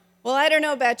Well, I don't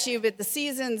know about you, but the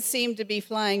seasons seem to be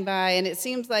flying by, and it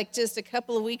seems like just a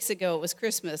couple of weeks ago it was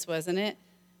Christmas, wasn't it?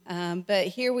 But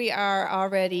here we are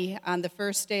already on the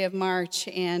first day of March,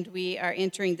 and we are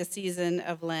entering the season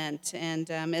of Lent. And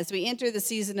as we enter the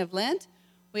season of Lent,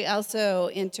 we also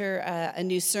enter a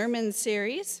new sermon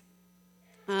series.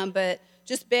 But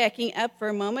just backing up for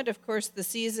a moment, of course, the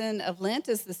season of Lent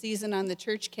is the season on the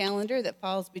church calendar that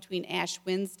falls between Ash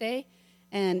Wednesday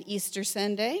and Easter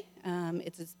Sunday.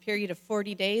 It's a period of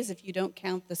 40 days if you don't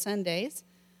count the Sundays.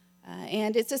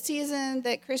 And it's a season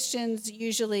that Christians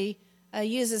usually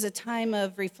use as a time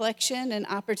of reflection and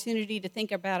opportunity to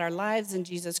think about our lives in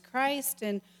Jesus Christ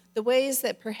and the ways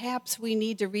that perhaps we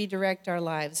need to redirect our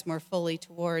lives more fully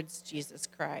towards Jesus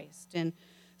Christ. And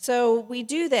so we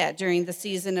do that during the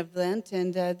season of Lent.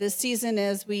 And this season,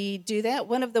 as we do that,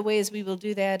 one of the ways we will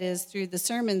do that is through the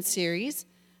sermon series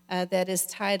that is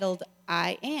titled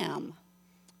I Am.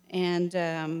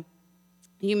 And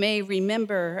you may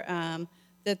remember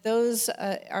that those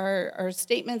are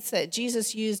statements that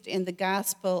Jesus used in the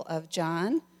Gospel of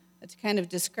John to kind of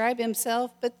describe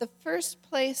himself. But the first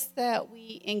place that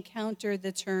we encounter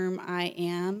the term I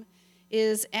am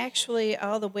is actually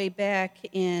all the way back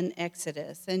in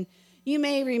Exodus. And you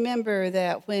may remember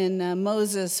that when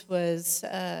Moses was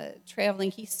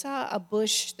traveling, he saw a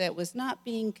bush that was not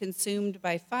being consumed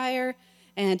by fire,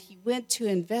 and he went to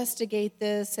investigate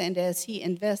this, and as he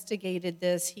investigated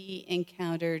this, he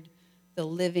encountered the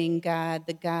living God,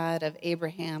 the God of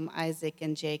Abraham, Isaac,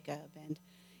 and Jacob. And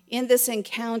in this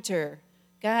encounter,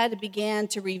 God began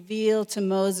to reveal to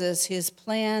Moses his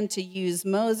plan to use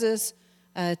Moses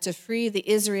to free the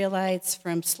Israelites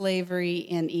from slavery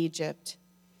in Egypt.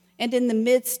 And in the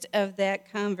midst of that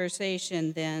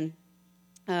conversation, then,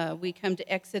 we come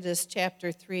to Exodus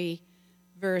chapter 3,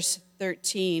 verse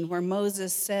 13, where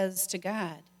Moses says to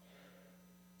God,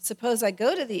 "Suppose I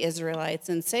go to the Israelites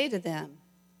and say to them,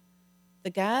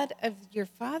 'The God of your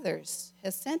fathers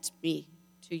has sent me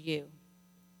to you.'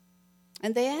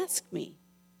 And they ask me,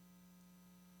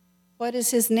 'What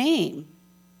is his name?'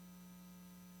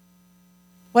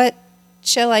 What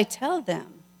shall I tell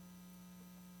them?'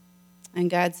 And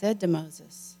God said to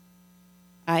Moses,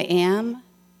 'I am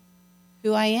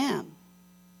who I am.'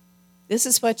 This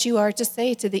is what you are to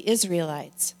say to the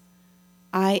Israelites.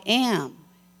 'I am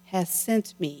has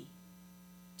sent me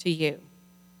to you.'"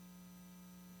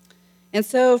 And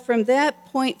so from that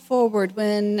point forward,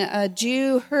 when a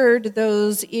Jew heard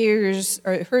those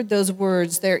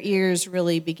words, their ears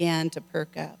really began to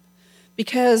perk up,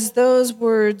 because those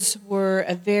words were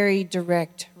a very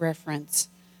direct reference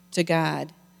to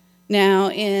God. Now,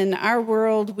 in our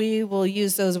world, we will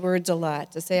use those words a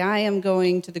lot to say, "I am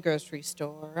going to the grocery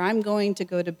store," or "I'm going to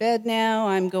go to bed now,"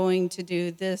 "I'm going to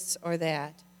do this or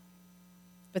that."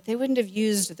 But they wouldn't have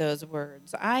used those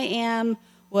words. "I am"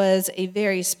 was a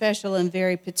very special and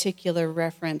very particular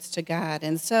reference to God.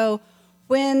 And so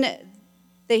when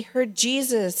they heard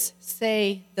Jesus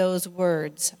say those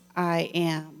words, "I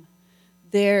am,"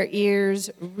 their ears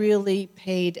really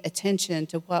paid attention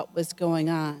to what was going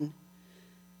on.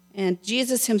 And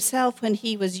Jesus himself, when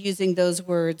he was using those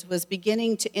words, was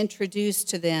beginning to introduce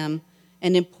to them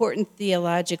an important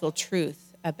theological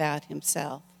truth about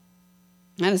himself.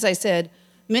 And as I said,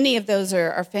 many of those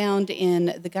are found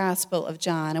in the Gospel of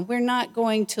John. And we're not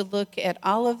going to look at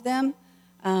all of them,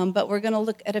 but we're going to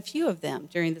look at a few of them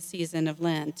during the season of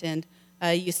Lent. And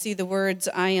you see the words,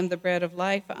 "I am the bread of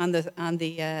life," on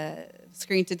the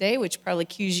screen today, which probably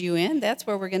cues you in. That's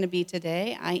where we're going to be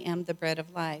today. I am the bread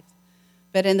of life.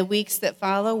 But in the weeks that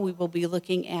follow, we will be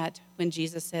looking at when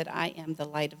Jesus said, "I am the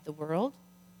light of the world.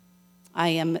 I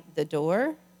am the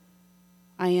door.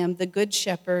 I am the good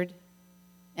shepherd.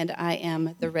 And I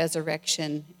am the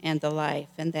resurrection and the life."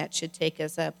 And that should take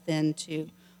us up then to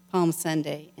Palm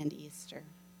Sunday and Easter.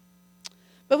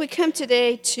 But we come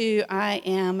today to "I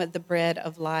am the bread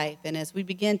of life." And as we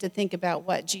begin to think about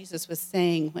what Jesus was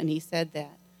saying when he said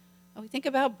that, we think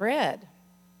about bread.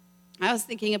 I was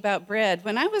thinking about bread.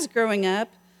 When I was growing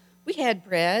up, we had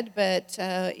bread, but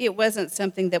it wasn't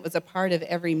something that was a part of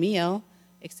every meal,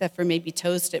 except for maybe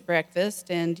toast at breakfast.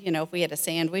 And, if we had a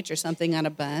sandwich or something on a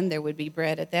bun, there would be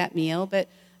bread at that meal. But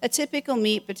a typical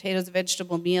meat, potatoes,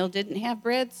 vegetable meal didn't have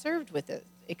bread served with it,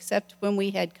 except when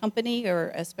we had company or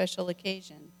a special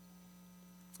occasion.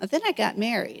 And then I got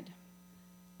married.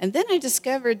 And then I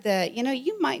discovered that,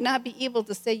 you might not be able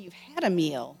to say you've had a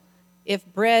meal if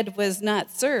bread was not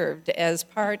served as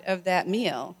part of that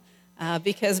meal,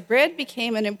 because bread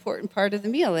became an important part of the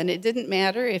meal. And it didn't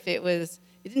matter if it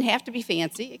didn't have to be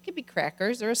fancy. It could be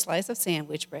crackers or a slice of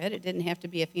sandwich bread. It didn't have to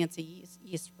be a fancy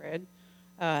yeast bread,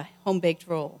 home-baked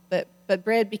roll. But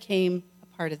bread became a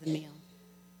part of the meal.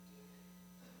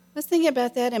 I was thinking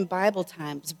about that in Bible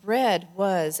times. Bread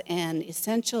was an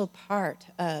essential part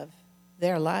of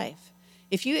their life.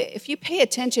 If you pay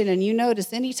attention and you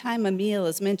notice any time a meal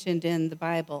is mentioned in the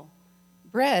Bible,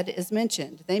 bread is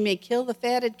mentioned. They may kill the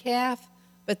fatted calf,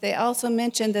 but they also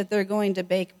mention that they're going to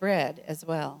bake bread as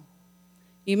well.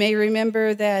 You may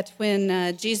remember that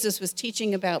when Jesus was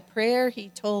teaching about prayer, he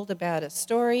told about a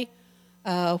story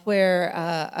where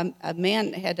a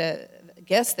man had a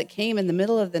guest that came in the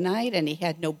middle of the night, and he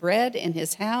had no bread in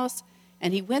his house,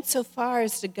 and he went so far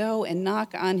as to go and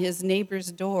knock on his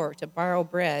neighbor's door to borrow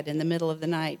bread in the middle of the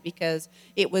night, because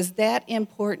it was that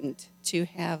important to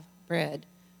have bread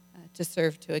to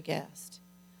serve to a guest.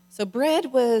 So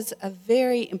bread was a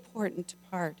very important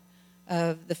part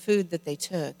of the food that they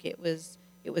took. It was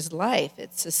life.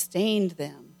 It sustained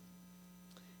them.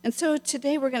 And so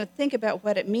today we're going to think about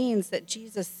what it means that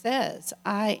Jesus says,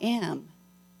 "I am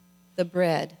the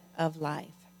bread of life."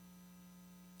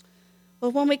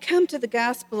 Well, when we come to the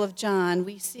Gospel of John,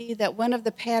 we see that one of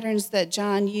the patterns that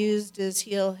John used is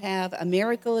he'll have a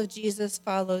miracle of Jesus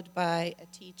followed by a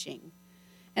teaching.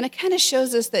 And it kind of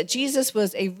shows us that Jesus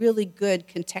was a really good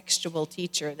contextual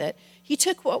teacher, that he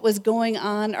took what was going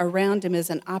on around him as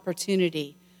an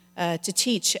opportunity to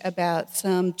teach about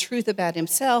some truth about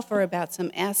himself or about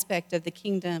some aspect of the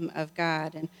kingdom of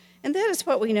God. And that is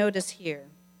what we notice here.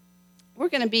 We're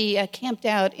going to be camped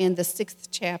out in the 6th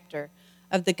chapter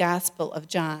of the Gospel of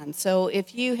John. So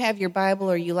if you have your Bible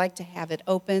or you like to have it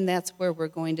open, that's where we're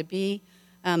going to be.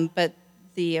 But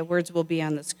the words will be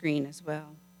on the screen as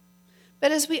well.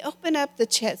 But as we open up the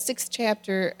 6th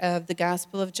chapter of the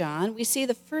Gospel of John, we see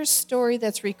the first story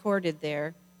that's recorded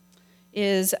there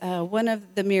is one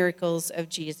of the miracles of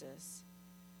Jesus.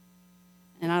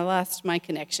 And I lost my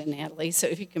connection, Natalie, so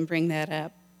if you can bring that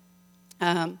up.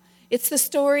 It's the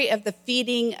story of the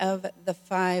feeding of the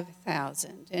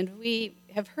 5,000. And we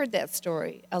have heard that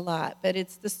story a lot, but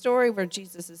it's the story where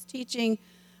Jesus is teaching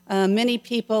many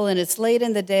people, and it's late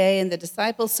in the day, and the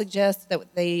disciples suggest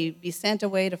that they be sent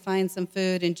away to find some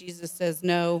food, and Jesus says,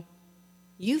 "No,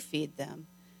 you feed them."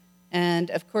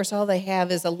 And, of course, all they have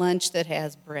is a lunch that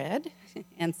has bread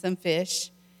and some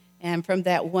fish, and from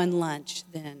that one lunch,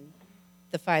 then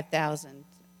the 5,000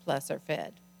 plus are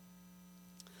fed.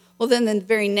 Well, then the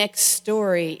very next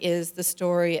story is the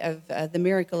story of the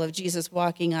miracle of Jesus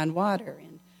walking on water.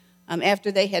 And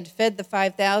after they had fed the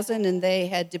 5,000 and they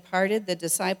had departed, the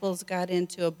disciples got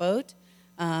into a boat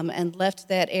and left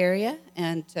that area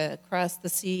and crossed the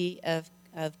Sea of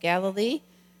Galilee.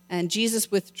 And Jesus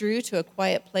withdrew to a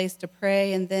quiet place to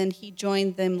pray, and then he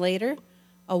joined them later,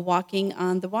 walking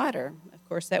on the water. Of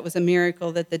course, that was a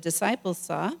miracle that the disciples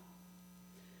saw.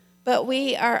 But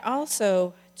we are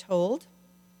also told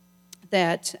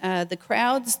that the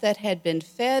crowds that had been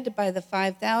fed by the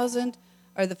 5,000,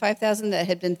 or the 5,000 that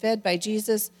had been fed by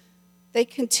Jesus, they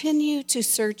continue to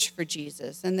search for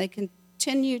Jesus, and they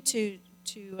continue to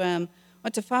want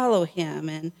to follow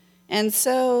him. And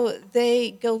so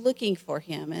they go looking for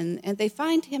him, and they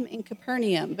find him in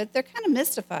Capernaum. But they're kind of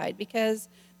mystified because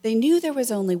they knew there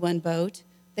was only one boat.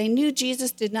 They knew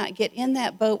Jesus did not get in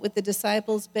that boat with the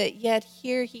disciples, but yet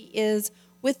here he is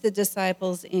with the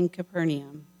disciples in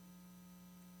Capernaum.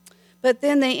 But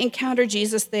then they encounter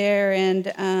Jesus there,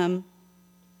 and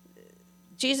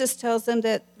Jesus tells them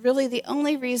that really the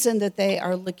only reason that they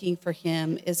are looking for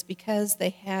him is because they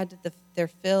had their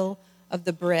fill of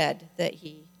the bread that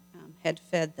he had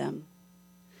fed them.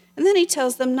 And then he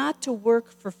tells them not to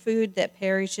work for food that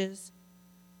perishes,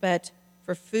 but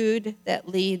for food that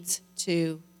leads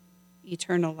to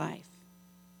eternal life,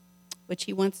 which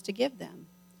he wants to give them.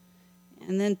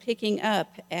 And then picking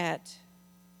up at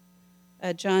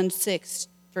John 6,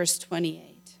 verse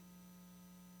 28.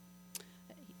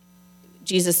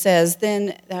 Jesus says,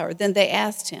 then they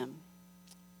asked him,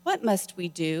 "What must we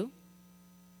do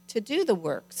to do the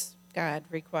works God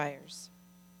requires?"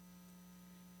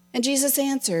 And Jesus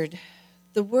answered,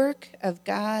 "The work of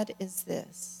God is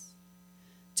this,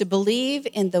 to believe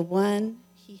in the one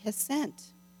he has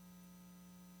sent."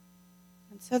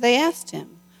 And so they asked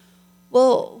him,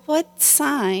 "Well, what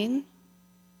sign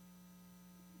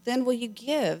then will you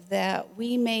give that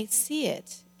we may see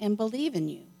it and believe in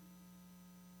you?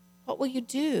 What will you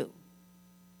do?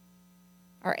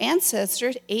 Our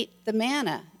ancestors ate the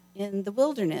manna in the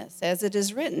wilderness, as it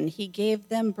is written, he gave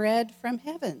them bread from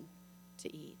heaven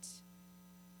to eat."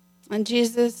 And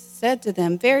Jesus said to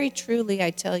them, "Very truly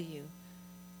I tell you,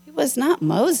 it was not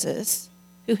Moses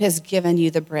who has given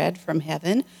you the bread from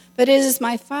heaven, but it is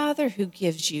my Father who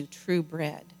gives you true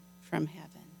bread from heaven.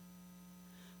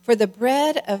 For the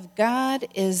bread of God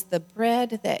is the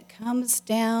bread that comes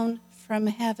down from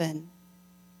heaven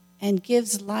and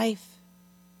gives life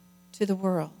to the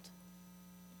world.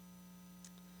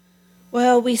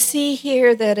 Well, we see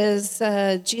here that as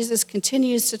Jesus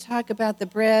continues to talk about the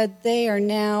bread, they are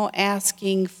now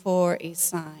asking for a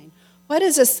sign. What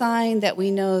is a sign that we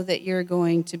know that you're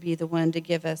going to be the one to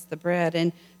give us the bread?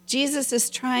 And Jesus is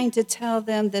trying to tell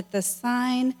them that the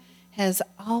sign has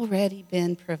already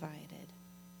been provided.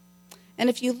 And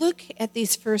if you look at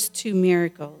these first two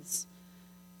miracles,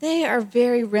 they are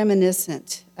very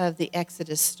reminiscent of the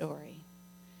Exodus story.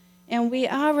 And we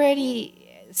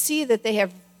already see that they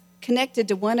have connected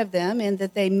to one of them in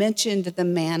that they mentioned the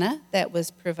manna that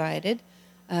was provided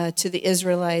to the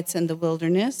Israelites in the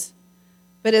wilderness.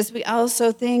 But as we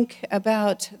also think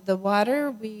about the water,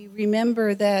 we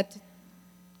remember that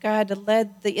God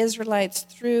led the Israelites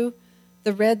through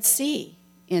the Red Sea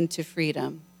into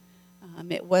freedom.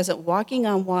 It wasn't walking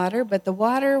on water, but the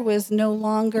water was no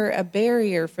longer a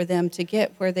barrier for them to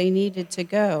get where they needed to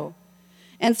go.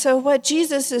 And so what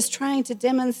Jesus is trying to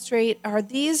demonstrate are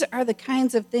these are the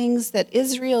kinds of things that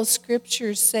Israel's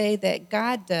scriptures say that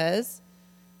God does,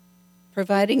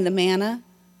 providing the manna,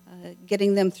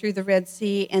 getting them through the Red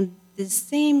Sea, and the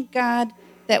same God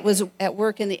that was at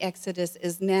work in the Exodus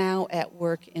is now at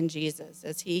work in Jesus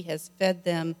as he has fed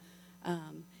them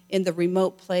in the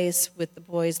remote place with the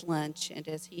boys' lunch and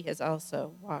as he has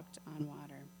also walked on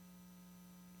water.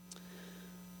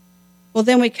 Well,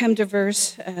 then we come to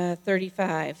verse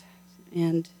 35.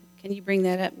 And can you bring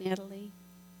that up, Natalie?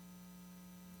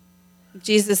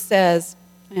 Jesus says,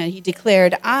 he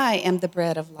declared, "I am the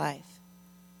bread of life.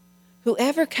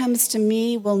 Whoever comes to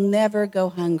me will never go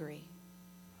hungry,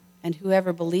 and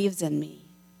whoever believes in me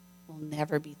will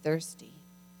never be thirsty."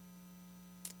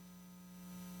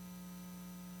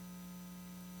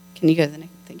 Can you go to the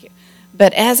next? Thank you.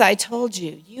 "But as I told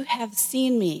you, you have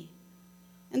seen me,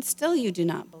 and still you do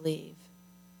not believe.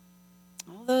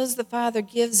 All those the Father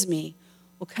gives me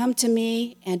will come to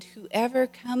me, and whoever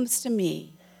comes to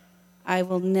me, I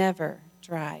will never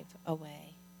drive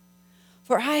away.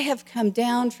 For I have come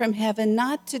down from heaven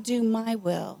not to do my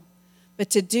will, but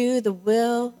to do the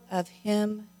will of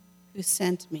him who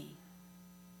sent me.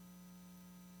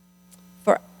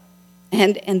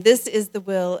 And this is the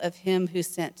will of him who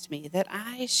sent me, that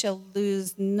I shall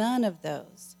lose none of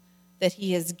those that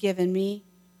he has given me,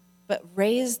 but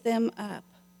raise them up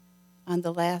on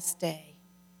the last day.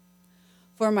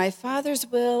 For my Father's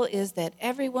will is that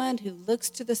everyone who looks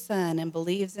to the Son and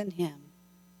believes in him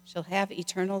shall have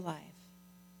eternal life,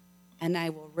 and I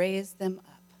will raise them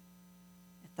up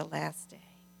at the last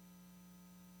day."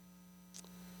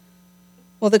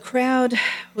 Well, the crowd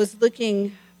was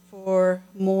looking for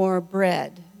more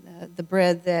bread, the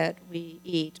bread that we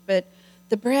eat. But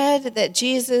the bread that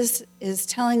Jesus is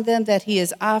telling them that he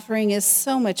is offering is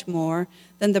so much more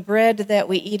than the bread that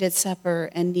we eat at supper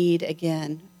and need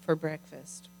again for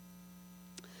breakfast.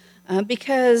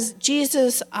 Because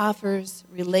Jesus offers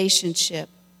relationship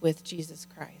with Jesus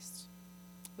Christ,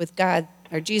 with God,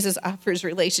 or Jesus offers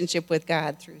relationship with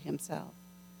God through himself.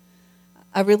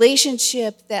 A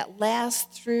relationship that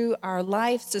lasts through our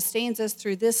life, sustains us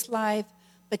through this life,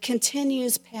 but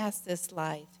continues past this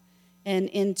life and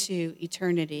into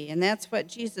eternity. And that's what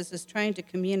Jesus is trying to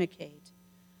communicate.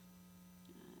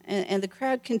 And the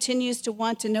crowd continues to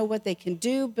want to know what they can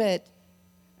do, but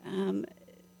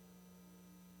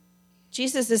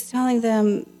Jesus is telling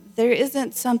them there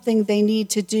isn't something they need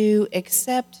to do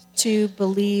except to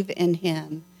believe in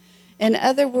him. In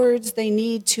other words, they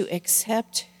need to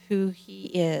accept who he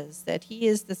is, that he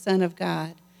is the Son of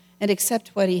God, and accept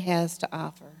what he has to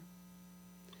offer.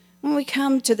 When we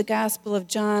come to the Gospel of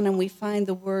John and we find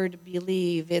the word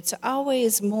believe, it's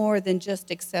always more than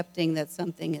just accepting that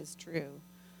something is true.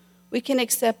 We can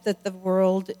accept that the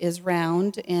world is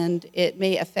round and it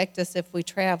may affect us if we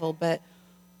travel, but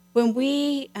when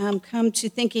we come to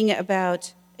thinking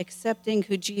about accepting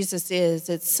who Jesus is,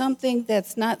 it's something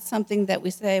that's not something that we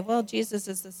say, well, Jesus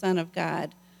is the Son of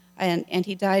God, and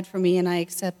he died for me, and I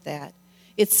accept that.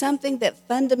 It's something that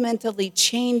fundamentally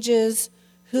changes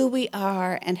who we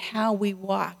are and how we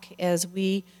walk as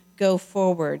we go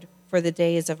forward for the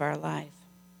days of our life.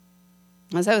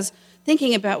 As I was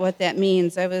thinking about what that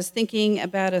means, I was thinking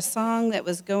about a song that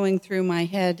was going through my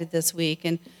head this week.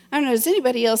 And I don't know, does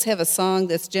anybody else have a song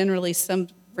that's generally some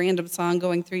random song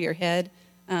going through your head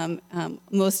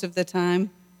most of the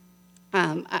time?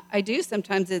 I do.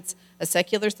 Sometimes it's a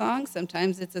secular song.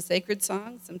 Sometimes it's a sacred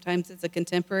song. Sometimes it's a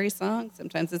contemporary song.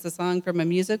 Sometimes it's a song from a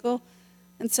musical.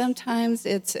 And sometimes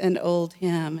it's an old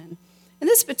hymn. And in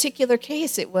this particular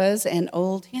case, it was an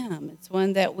old hymn. It's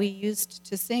one that we used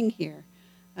to sing here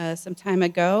some time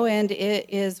ago, and it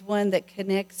is one that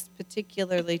connects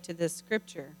particularly to this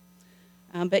scripture.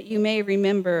 But you may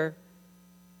remember,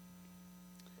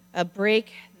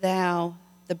 break thou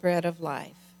the bread of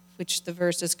life, which the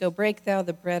verses go, break thou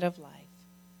the bread of life,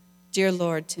 dear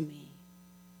Lord, to me,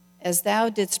 as thou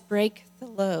didst break the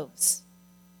loaves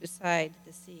beside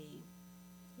the sea.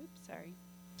 Oops, sorry.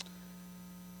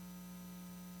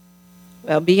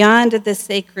 Well, beyond the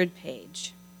sacred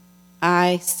page,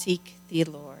 I seek thee,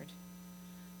 Lord.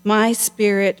 My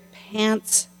spirit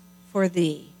pants for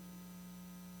thee,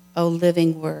 O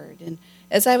living word. And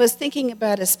as I was thinking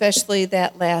about especially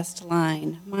that last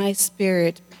line, my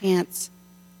spirit pants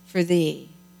for thee,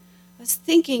 I was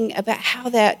thinking about how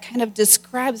that kind of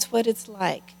describes what it's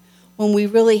like when we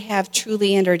really have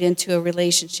truly entered into a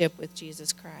relationship with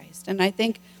Jesus Christ. And I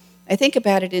think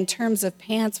about it in terms of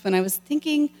pants when I was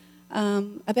thinking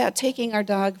about taking our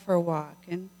dog for a walk.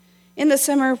 And in the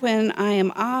summer when I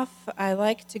am off, I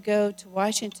like to go to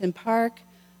Washington Park,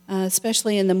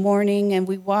 especially in the morning, and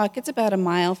we walk. It's about a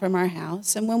mile from our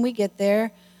house. And when we get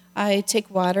there, I take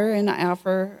water and I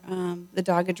offer the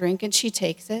dog a drink, and she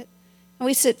takes it. And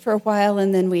we sit for a while,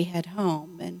 and then we head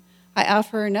home. And I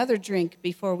offer another drink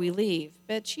before we leave,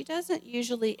 but she doesn't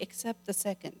usually accept the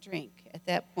second drink at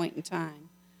that point in time.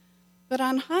 But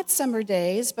on hot summer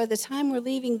days, by the time we're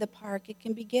leaving the park, it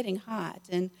can be getting hot.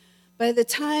 And by the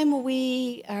time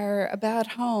we are about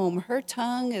home, her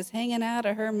tongue is hanging out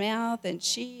of her mouth, and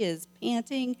she is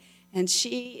panting, and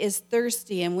she is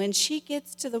thirsty. And when she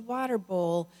gets to the water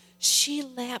bowl, she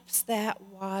laps that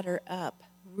water up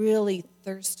really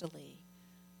thirstily,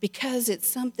 because it's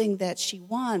something that she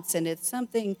wants, and it's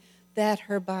something that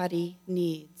her body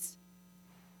needs.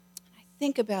 I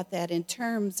think about that in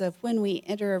terms of when we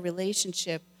enter a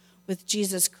relationship with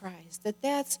Jesus Christ,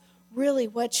 that's really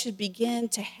what should begin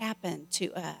to happen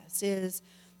to us, is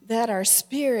that our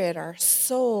spirit, our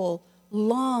soul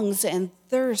longs and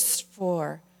thirsts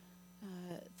for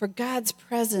God's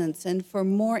presence and for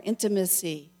more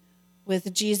intimacy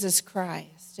with Jesus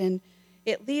Christ. And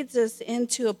it leads us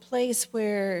into a place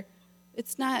where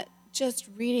it's not just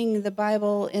reading the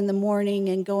Bible in the morning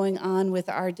and going on with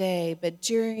our day, but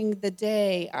during the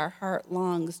day, our heart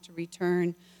longs to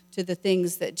return to the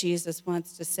things that Jesus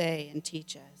wants to say and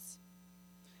teach us.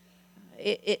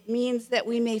 It means that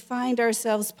we may find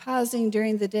ourselves pausing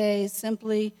during the day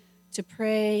simply to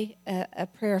pray a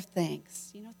prayer of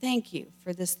thanks. Thank you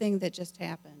for this thing that just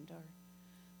happened. Or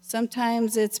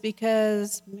sometimes it's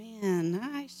because, man,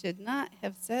 I should not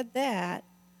have said that.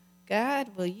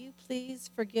 God, will you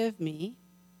please forgive me?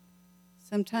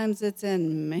 Sometimes it's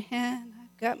man,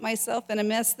 I've got myself in a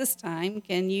mess this time.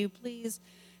 Can you please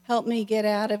help me get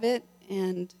out of it?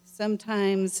 And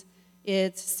sometimes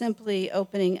it's simply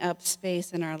opening up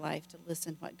space in our life to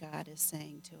listen what God is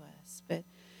saying to us. But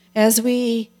as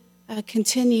we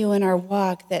continue in our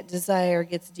walk, that desire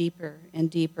gets deeper and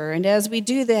deeper. And as we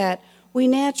do that, we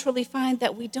naturally find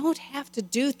that we don't have to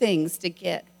do things to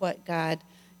get what God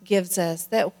gives us,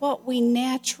 that what we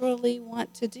naturally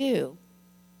want to do,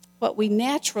 what we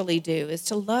naturally do is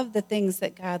to love the things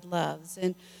that God loves,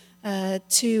 and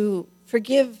to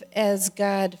forgive as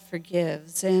God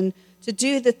forgives, and to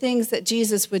do the things that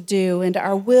Jesus would do, and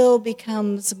our will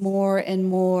becomes more and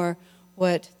more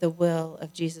what the will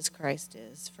of Jesus Christ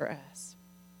is for us.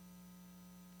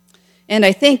 And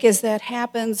I think as that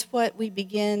happens, what we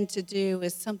begin to do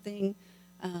is something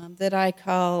that I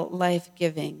call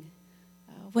life-giving.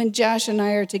 When Josh and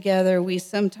I are together, we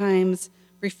sometimes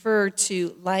refer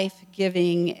to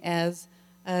life-giving as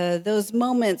those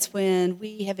moments when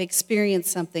we have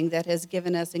experienced something that has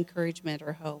given us encouragement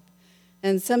or hope.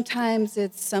 And sometimes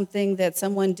it's something that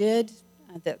someone did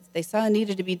that they saw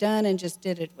needed to be done and just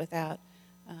did it without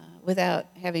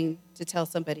having to tell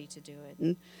somebody to do it.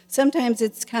 And sometimes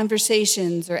it's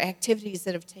conversations or activities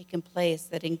that have taken place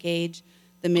that engage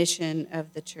the mission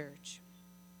of the church.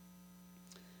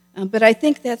 But I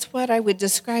think that's what I would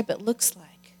describe it looks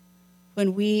like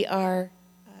when we are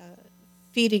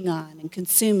feeding on and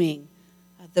consuming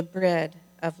the bread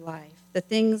of life. The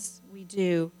things we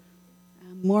do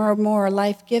more and more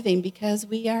life-giving because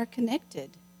we are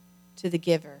connected to the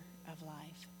giver of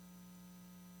life.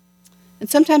 And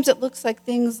sometimes it looks like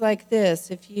things like this.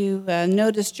 If you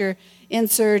noticed your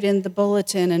insert in the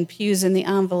bulletin and pews in the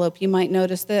envelope, you might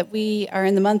notice that we are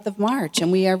in the month of March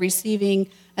and we are receiving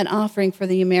an offering for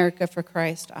the America for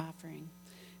Christ offering.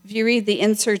 If you read the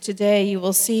insert today, you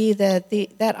will see that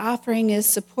that offering is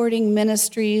supporting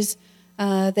ministries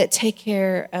that take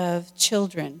care of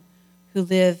children who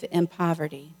live in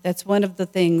poverty. That's one of the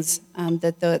things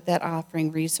that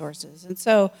offering resources. And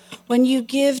so when you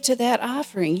give to that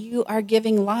offering, you are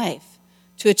giving life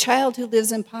To a child who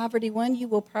lives in poverty, one you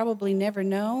will probably never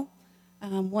know,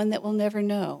 one that will never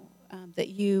know that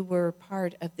you were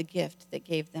part of the gift that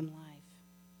gave them life.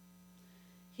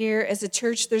 Here as a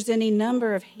church, there's any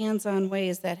number of hands-on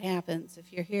ways that happens.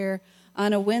 If you're here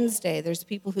on a Wednesday, there's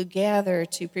people who gather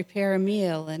to prepare a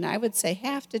meal, and I would say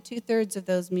half to two-thirds of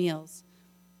those meals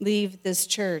leave this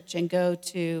church and go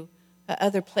to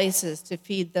other places to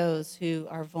feed those who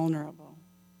are vulnerable.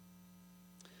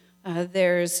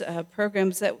 There's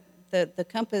programs that the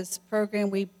Compass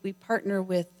program, we partner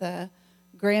with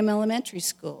Graham Elementary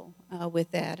School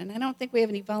with that. And I don't think we have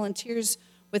any volunteers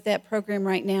with that program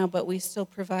right now, but we still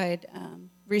provide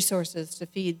resources to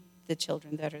feed the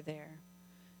children that are there.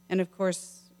 And of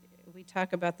course, we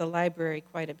talk about the library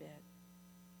quite a bit.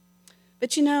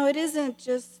 But it isn't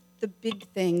just the big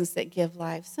things that give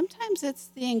life. Sometimes it's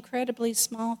the incredibly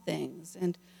small things.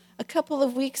 And a couple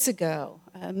of weeks ago,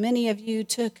 many of you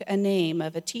took a name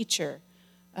of a teacher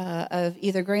of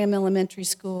either Graham Elementary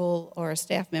School or a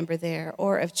staff member there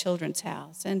or of Children's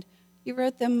House, and you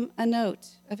wrote them a note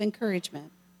of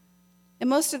encouragement. And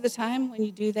most of the time when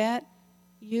you do that,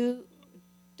 you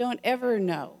don't ever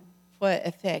know what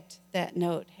effect that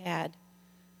note had.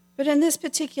 But in this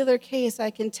particular case, I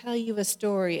can tell you a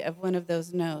story of one of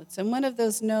those notes. And one of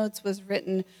those notes was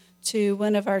written to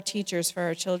one of our teachers for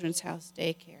our Children's House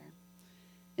daycare.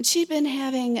 And she'd been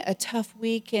having a tough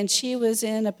week, and she was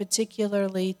in a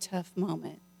particularly tough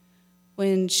moment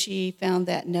when she found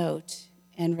that note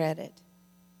and read it.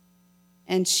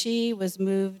 And she was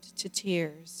moved to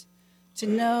tears to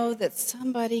know that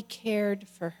somebody cared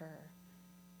for her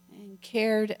and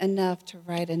cared enough to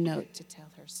write a note to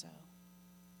tell her so.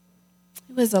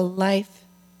 It was a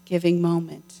life-giving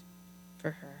moment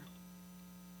for her.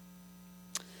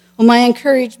 Well, my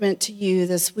encouragement to you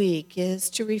this week is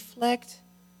to reflect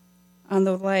on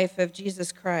the life of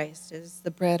Jesus Christ as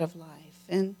the bread of life.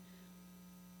 And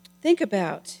think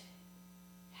about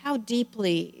how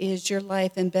deeply is your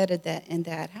life embedded in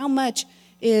that? How much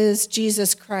is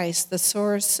Jesus Christ the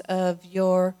source of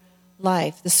your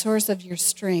life, the source of your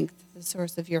strength, the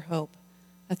source of your hope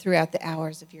throughout the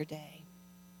hours of your day?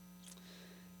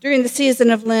 During the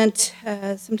season of Lent,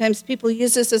 sometimes people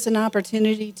use this as an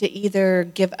opportunity to either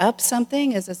give up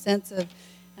something as a sense of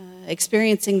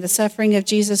experiencing the suffering of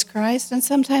Jesus Christ, and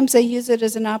sometimes they use it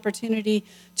as an opportunity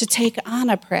to take on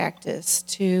a practice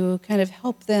to kind of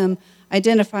help them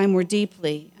identify more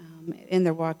deeply in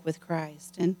their walk with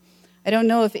Christ. And I don't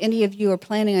know if any of you are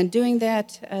planning on doing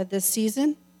that this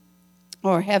season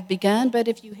or have begun, but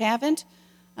if you haven't,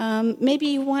 maybe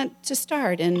you want to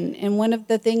start. And one of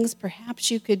the things perhaps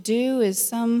you could do is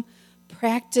some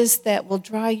practice that will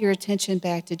draw your attention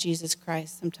back to Jesus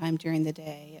Christ sometime during the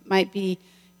day. It might be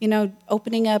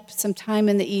opening up some time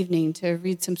in the evening to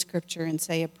read some scripture and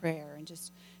say a prayer and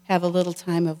just have a little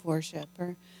time of worship.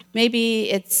 Or maybe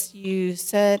it's you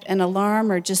set an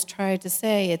alarm or just try to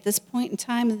say, at this point in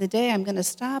time of the day, I'm going to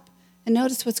stop and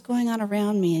notice what's going on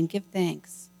around me and give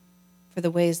thanks for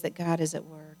the ways that God is at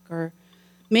work. Or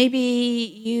maybe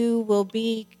you will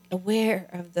be aware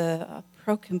of the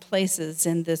broken places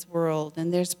in this world,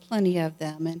 and there's plenty of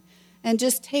them, and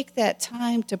just take that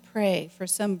time to pray for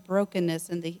some brokenness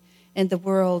in the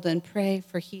world and pray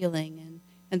for healing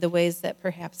and the ways that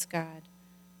perhaps God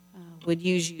would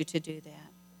use you to do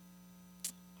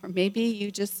that. Or maybe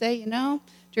you just say,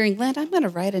 during Lent, I'm going to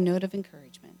write a note of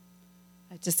encouragement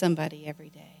to somebody every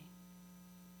day.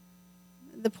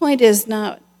 The point is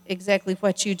not exactly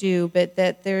what you do, but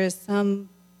that there is some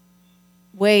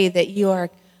way that you are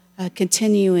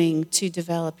continuing to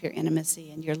develop your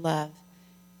intimacy and your love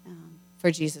for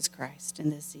Jesus Christ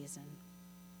in this season.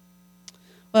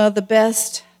 Well, the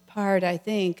best part, I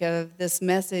think, of this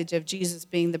message of Jesus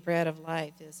being the bread of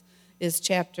life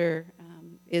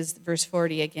is verse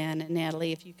 40 again. And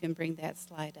Natalie, if you can bring that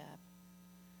slide up.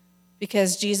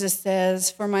 Because Jesus says,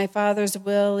 "For my Father's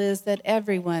will is that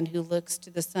everyone who looks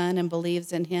to the Son and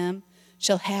believes in him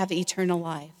shall have eternal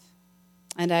life,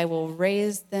 and I will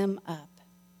raise them up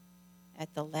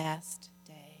at the last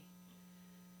day."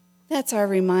 That's our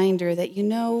reminder that,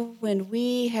 when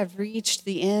we have reached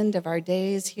the end of our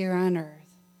days here on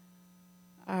earth,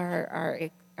 our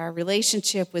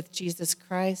relationship with Jesus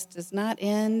Christ does not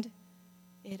end.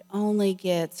 It only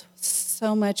gets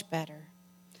so much better,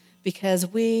 because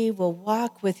we will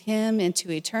walk with him into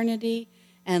eternity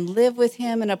and live with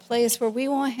him in a place where we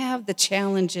won't have the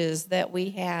challenges that we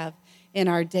have in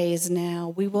our days now.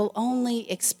 We will only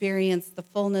experience the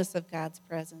fullness of God's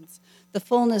presence, the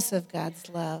fullness of God's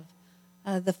love,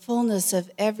 the fullness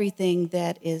of everything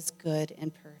that is good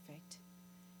and perfect.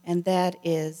 And that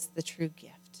is the true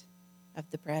gift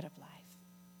of the bread of life.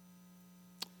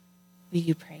 Will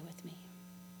you pray with me?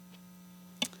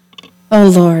 Oh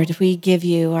Lord, we give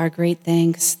you our great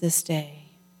thanks this day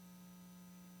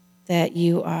that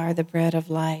you are the bread of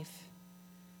life,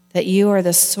 that you are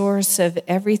the source of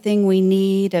everything we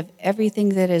need, of everything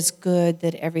that is good,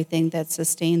 that everything that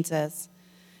sustains us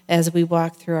as we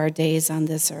walk through our days on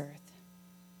this earth.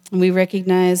 And we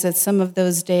recognize that some of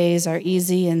those days are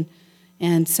easy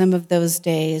and some of those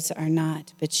days are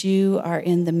not, but you are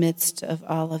in the midst of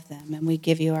all of them, and we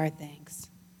give you our thanks.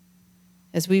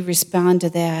 As we respond to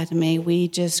that, may we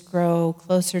just grow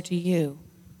closer to you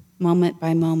moment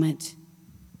by moment,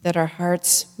 that our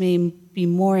hearts may be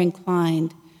more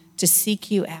inclined to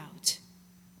seek you out,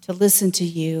 to listen to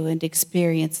you and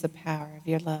experience the power of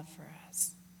your love for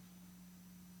us.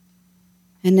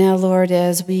 And now, Lord,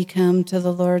 as we come to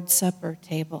the Lord's Supper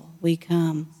table, we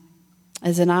come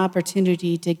as an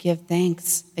opportunity to give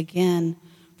thanks again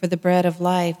for the bread of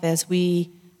life as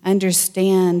we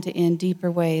understand in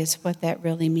deeper ways what that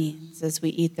really means as we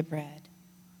eat the bread,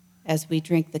 as we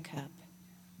drink the cup,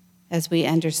 as we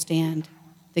understand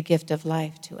the gift of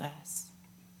life to us.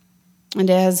 And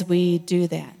as we do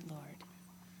that, Lord,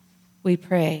 we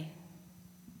pray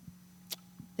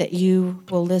that you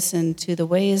will listen to the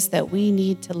ways that we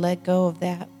need to let go of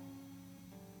that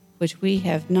which we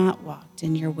have not walked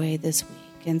in your way this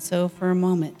week. And so for a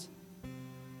moment,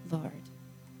 Lord,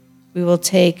 we will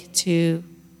take to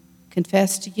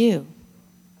confess to you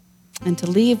and to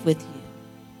leave with you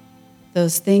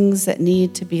those things that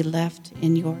need to be left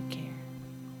in your care.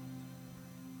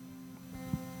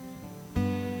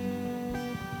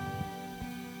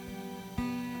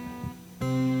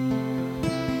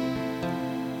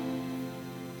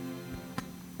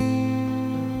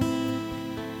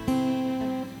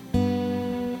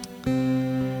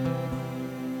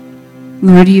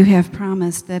 Lord, you have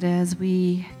promised that as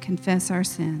we confess our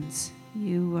sins,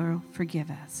 you will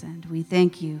forgive us, and we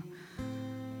thank you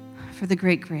for the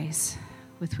great grace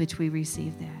with which we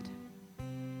receive that.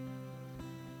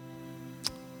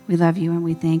 We love you and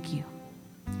we thank you.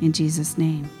 In Jesus'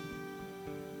 name,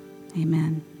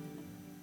 amen.